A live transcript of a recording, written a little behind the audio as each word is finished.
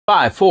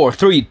5, 4,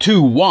 3,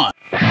 2, 1.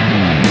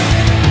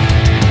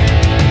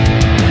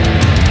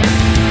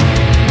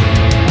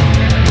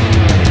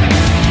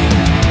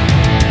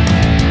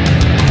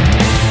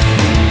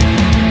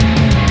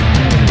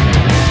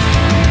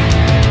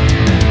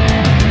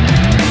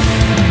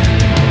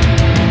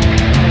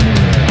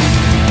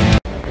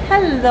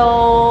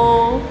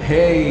 Hello.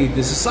 Hey,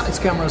 this is Sides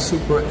Camera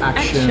Super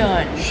Action.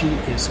 She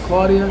is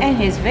Claudia. And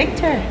he's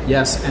Victor.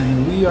 Yes,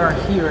 and we are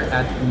here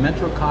at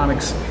Metro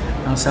Comics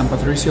San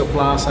Patricio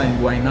Plaza in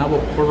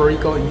Guaynabo, Puerto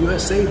Rico,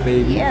 USA,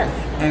 baby. Yes.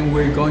 And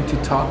we're going to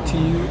talk to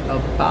you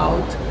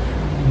about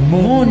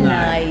Moon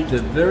Knight.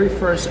 The very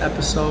first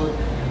episode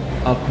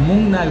of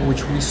Moon Knight,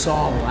 which we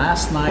saw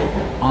last night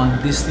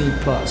on Disney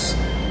Plus.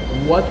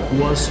 What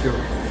was your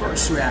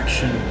first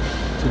reaction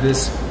to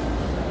this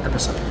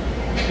episode?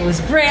 It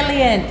was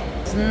brilliant.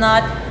 It's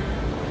not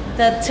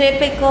the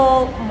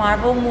typical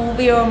Marvel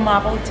movie or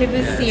Marvel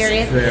TV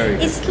series.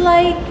 It's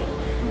like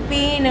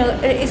being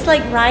it's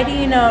like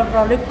riding a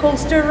roller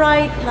coaster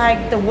ride,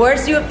 like the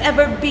worst you've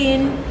ever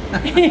been.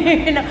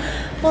 You know,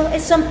 well,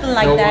 it's something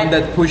like that. The one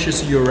that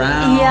pushes you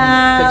around,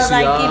 yeah, picks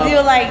like you up, gives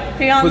you like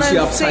 360, puts you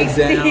upside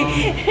down.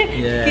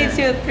 Yeah. Gives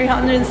you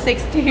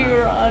 360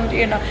 around.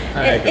 You know,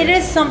 it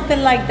is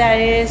something like that.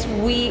 It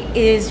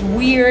is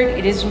weird.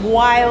 It is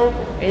wild.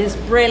 It is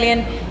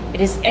brilliant. It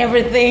is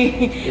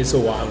everything. It's a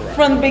wild ride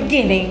from the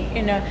beginning.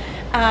 You know,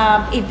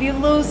 if you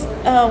lose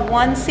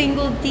one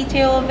single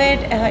detail of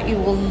it, you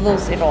will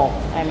lose it all.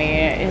 I mean,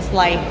 it's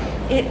like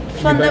it.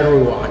 From you better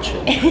rewatch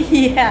it.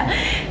 Yeah.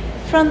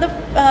 From the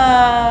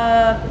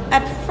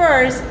at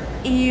first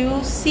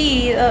you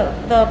see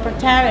the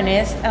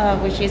protagonist,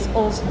 which is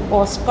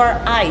Oscar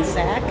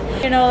Isaac.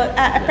 You know,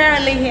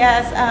 apparently he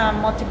has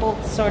multiple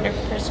disorder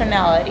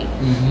personality,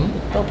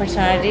 or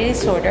personality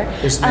disorder.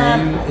 His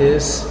name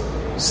is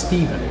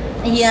Steven.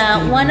 Yeah,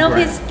 Steven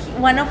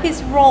one of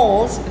his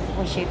roles,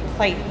 which he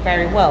played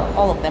very well,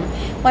 all of them.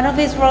 One of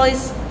his roles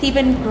is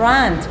Steven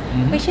Grant,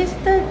 which is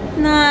the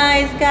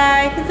nice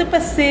guy. He's a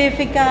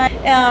Pacific guy.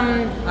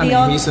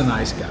 He's a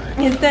nice guy.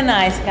 He's the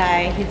nice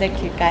guy. He's a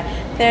cute guy.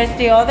 There's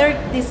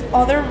this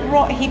other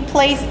role. He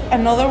plays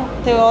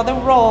the other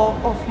role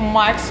of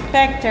Mark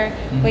Spector,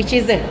 which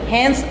is a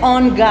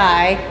hands-on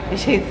guy.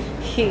 Which is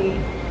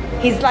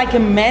he's like a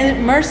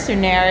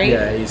mercenary.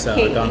 Yeah, he's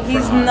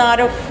not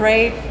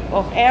afraid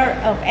of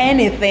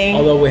anything.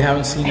 Although we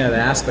haven't seen that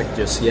aspect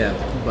just yet,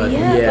 but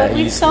but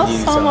we saw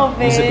some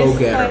of it. He's a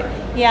go-getter.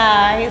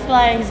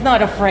 He's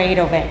not afraid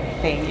of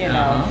anything, you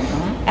know.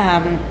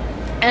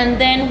 And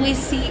then we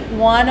see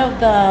one of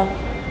the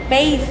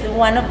faces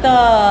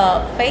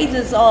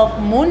of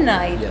Moon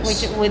Knight,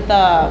 which with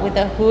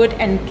the hood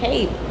and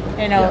cape,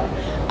 you know.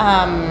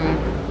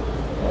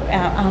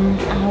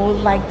 I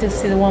would like to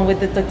see the one with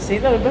the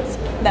tuxedo. It looks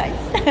nice.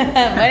 But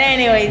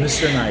anyways,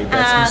 Mr. Knight,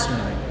 that's Mr.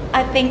 Knight.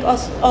 I think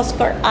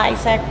Oscar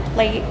Isaac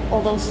played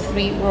all those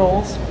three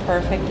roles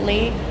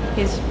perfectly.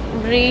 He's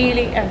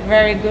really a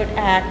very good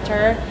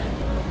actor.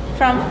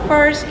 From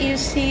first you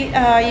see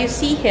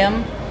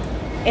him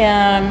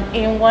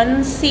in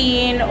one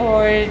scene,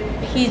 or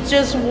he's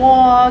just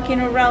walking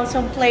around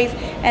someplace,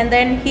 and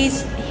then he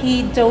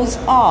dozes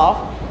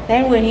off.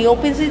 Then when he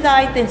opens his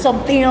eyes, then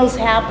something else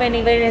happened.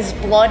 Even there's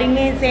blood in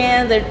his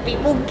hands. There's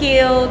people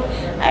killed.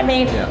 I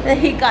mean,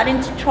 he got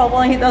into trouble.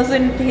 And he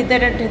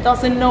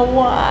doesn't know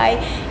why.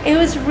 It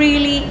was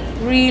really,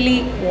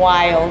 really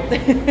wild,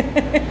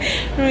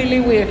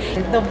 really weird.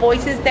 The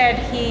voices that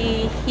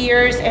he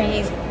hears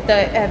and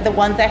the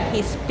ones that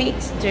he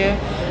speaks to,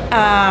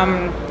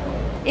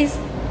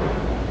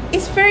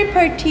 it's very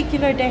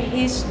particular that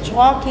he's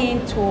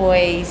talking to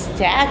a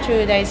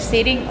statue that is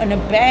sitting on a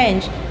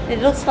bench. It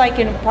looks like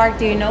in a park.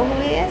 Do you know who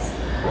he is?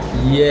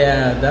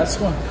 Yeah, that's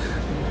one.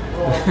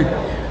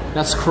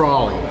 That's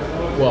Crawley.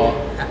 Well,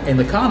 in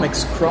the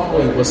comics,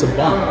 Crawley was a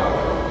bum.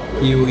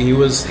 He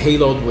was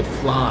haloed with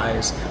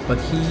flies, but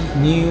he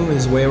knew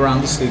his way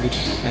around the city,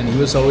 and he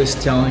was always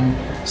telling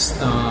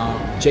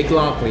Jake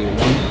Lockley,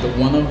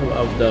 one of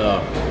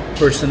the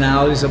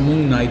personalities of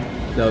Moon Knight,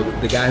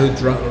 the guy who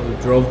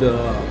drove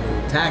the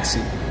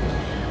taxi.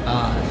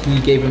 He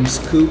gave him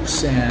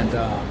scoops and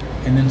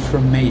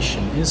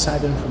information,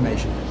 inside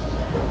information.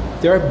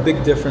 There are a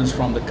big difference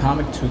from the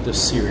comic to the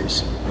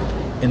series.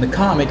 In the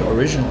comic,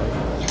 originally,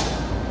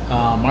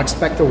 Mark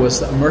Spector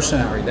was a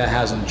mercenary. That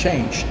hasn't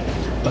changed.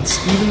 But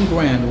Steven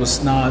Grant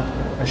was not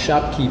a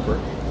shopkeeper.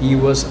 He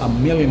was a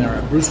millionaire,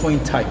 a Bruce Wayne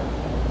type.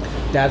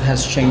 That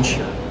has changed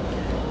here.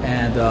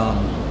 And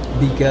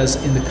because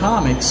in the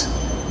comics,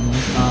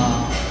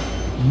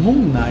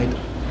 Moon Knight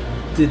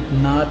did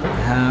not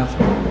have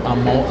a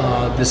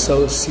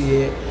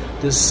dissociation.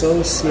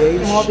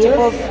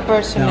 Multiple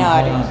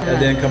personality. No, that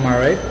didn't come out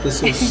right.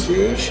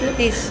 Dissociation.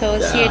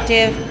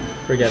 Dissociative.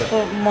 Forget it.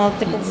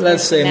 Multiple.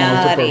 Let's say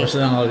multiple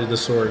personality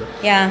disorder.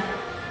 Yeah.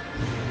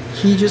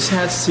 He just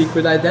had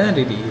secret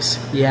identities.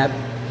 He had.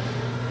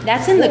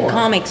 That's in the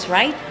comics,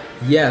 right?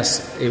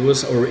 Yes, it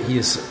was.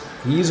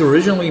 He's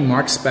originally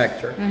Mark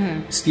Spector.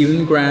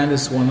 Steven Grant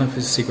is one of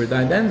his secret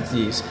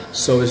identities.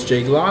 So is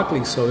Jake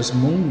Lockley. So is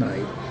Moon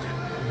Knight.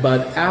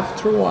 But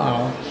after a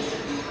while,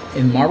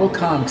 in Marvel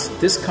Comics,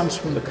 this comes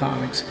from the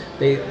comics,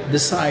 they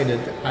decided,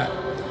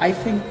 I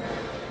think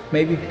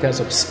maybe because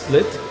of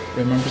Split,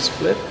 remember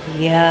Split?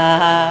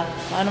 Yeah,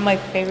 one of my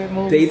favorite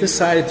movies. They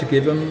decided to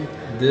give him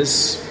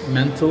this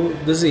mental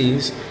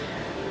disease.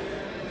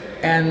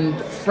 And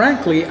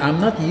frankly,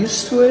 I'm not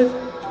used to it.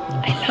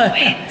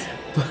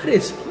 But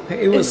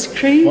it was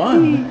crazy.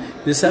 Fun.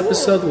 This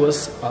episode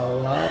was a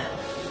lot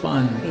of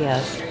fun.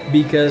 Yes.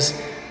 Because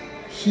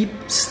he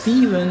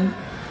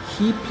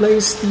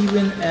plays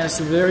Steven as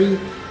very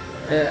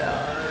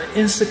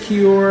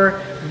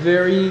insecure,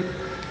 very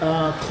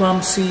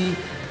clumsy.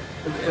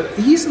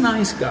 He's a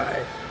nice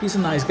guy. He's a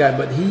nice guy,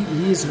 but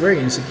he is very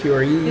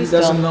insecure. He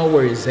doesn't know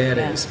where his head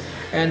is.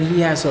 And he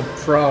has a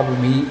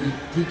problem.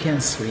 He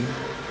can't sleep.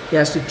 He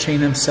has to chain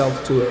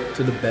himself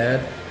to the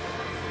bed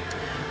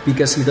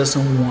because he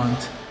doesn't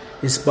want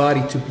his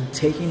body to be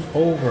taken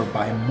over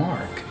by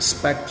Mark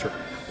Spector,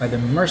 by the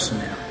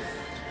mercenary.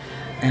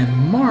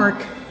 And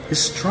Mark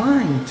is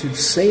trying to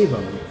save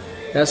him.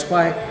 That's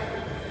why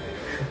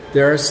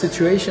there are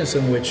situations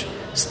in which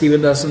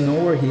Steven doesn't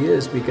know where he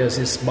is because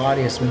his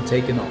body has been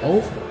taken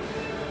over.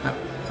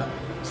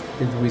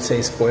 Did we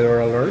say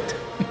spoiler alert?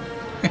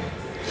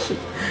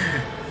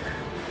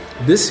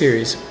 This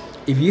series,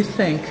 if you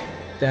think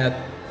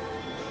that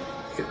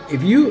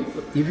if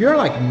you're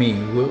like me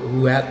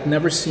who had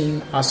never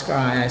seen Oscar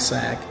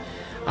Isaac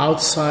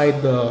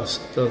outside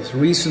the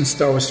recent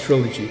Star Wars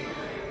trilogy,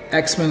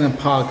 X-Men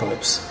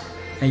Apocalypse,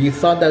 and you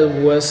thought that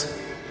it was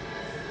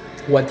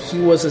what he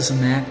was as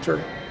an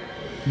actor,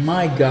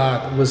 my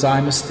God, was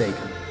I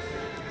mistaken.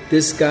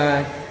 This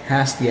guy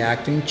has the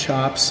acting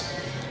chops.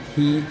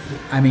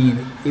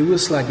 It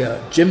was like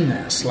a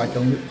gymnast, like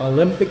an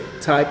Olympic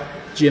type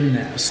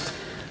gymnast,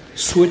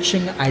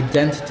 switching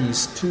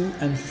identities to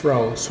and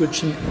fro,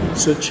 switching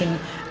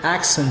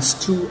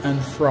accents to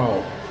and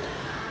fro.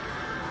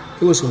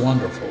 It was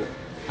wonderful.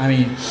 I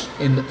mean,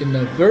 in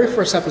the very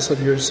first episode,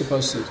 you're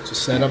supposed to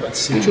set up a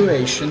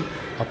situation,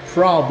 a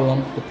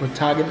problem,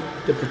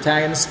 the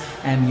protagonist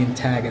and the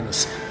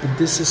antagonist. But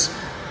this is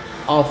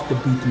off the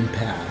beaten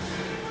path.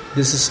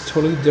 This is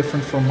totally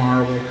different from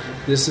Marvel.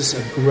 This is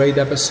a great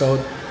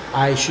episode.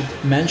 I should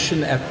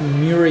mention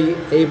Murray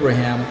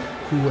Abraham,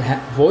 who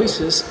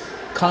voices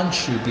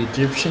Khonshu, the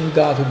Egyptian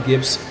god who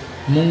gives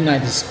Moon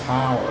Knight his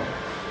power.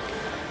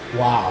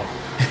 Wow.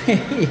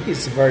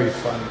 It's very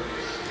fun.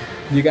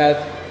 You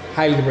got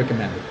highly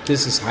recommended.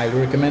 This is highly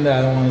recommended.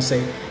 I don't want to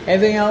say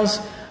anything else.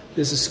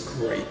 This is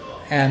great.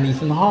 And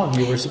Ethan Hawke,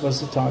 you were supposed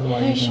to talk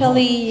about Ethan Hawke.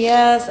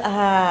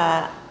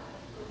 Yes.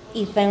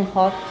 Ethan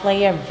Hawke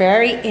played a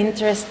very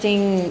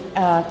interesting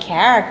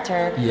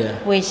character,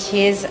 which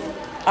is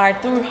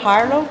Arthur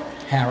Harrow.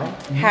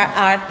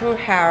 Arthur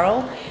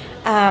Harrow.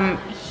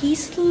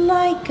 He's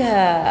like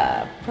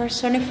a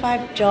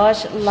personified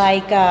judge,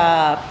 like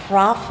a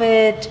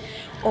prophet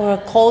or a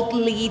cult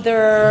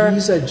leader.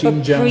 He's a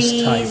Jim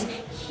Jones type.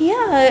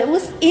 Yeah, it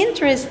was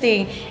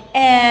interesting.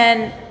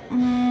 And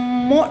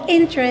more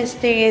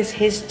interesting is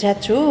his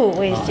tattoo,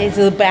 which is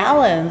the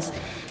balance.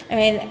 I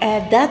mean,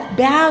 that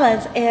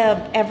balance,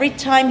 every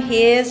time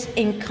he is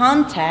in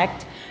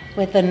contact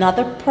with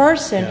another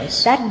person,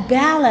 that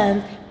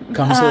balance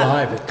comes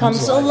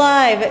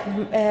alive.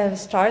 It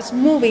starts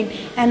moving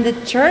and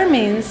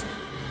determines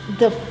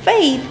the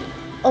fate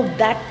of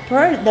that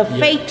person.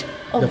 Fate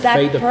of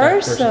that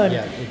person.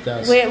 Yeah, it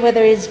does.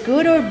 Whether it's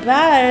good or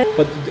bad.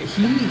 But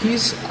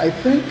he's. I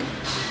think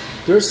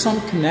there's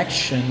some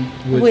connection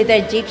with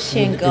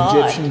Egyptian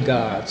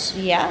gods.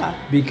 Yeah.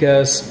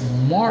 Because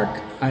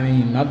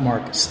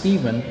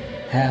Steven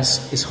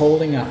is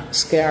holding a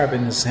scarab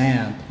in his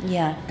hand.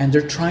 Yeah. And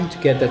they're trying to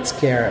get that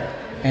scarab.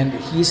 And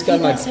he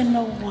doesn't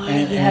know why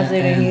he has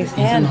it in his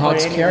hand. Ethan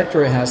Hawke's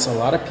character has a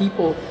lot of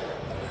people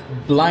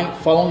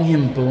following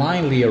him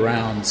blindly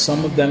around.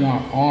 Some of them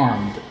are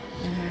armed.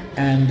 Mm-hmm.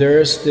 And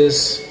there's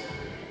this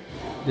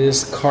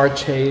car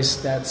chase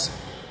that's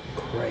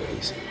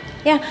crazy.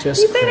 Yeah,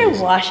 just you better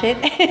crazy. watch it.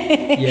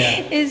 Yeah.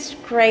 It's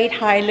great,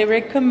 highly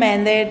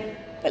recommended.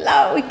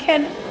 Well, we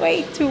can't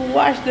wait to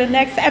watch the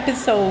next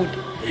episode.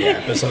 Yeah,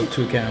 episode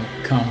 2 can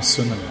come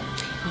soon enough.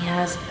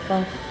 Yes,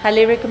 well,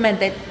 highly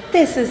recommended.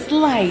 This is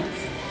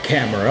Lights,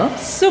 Camera,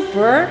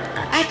 Super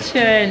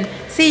Action.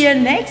 See you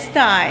next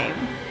time.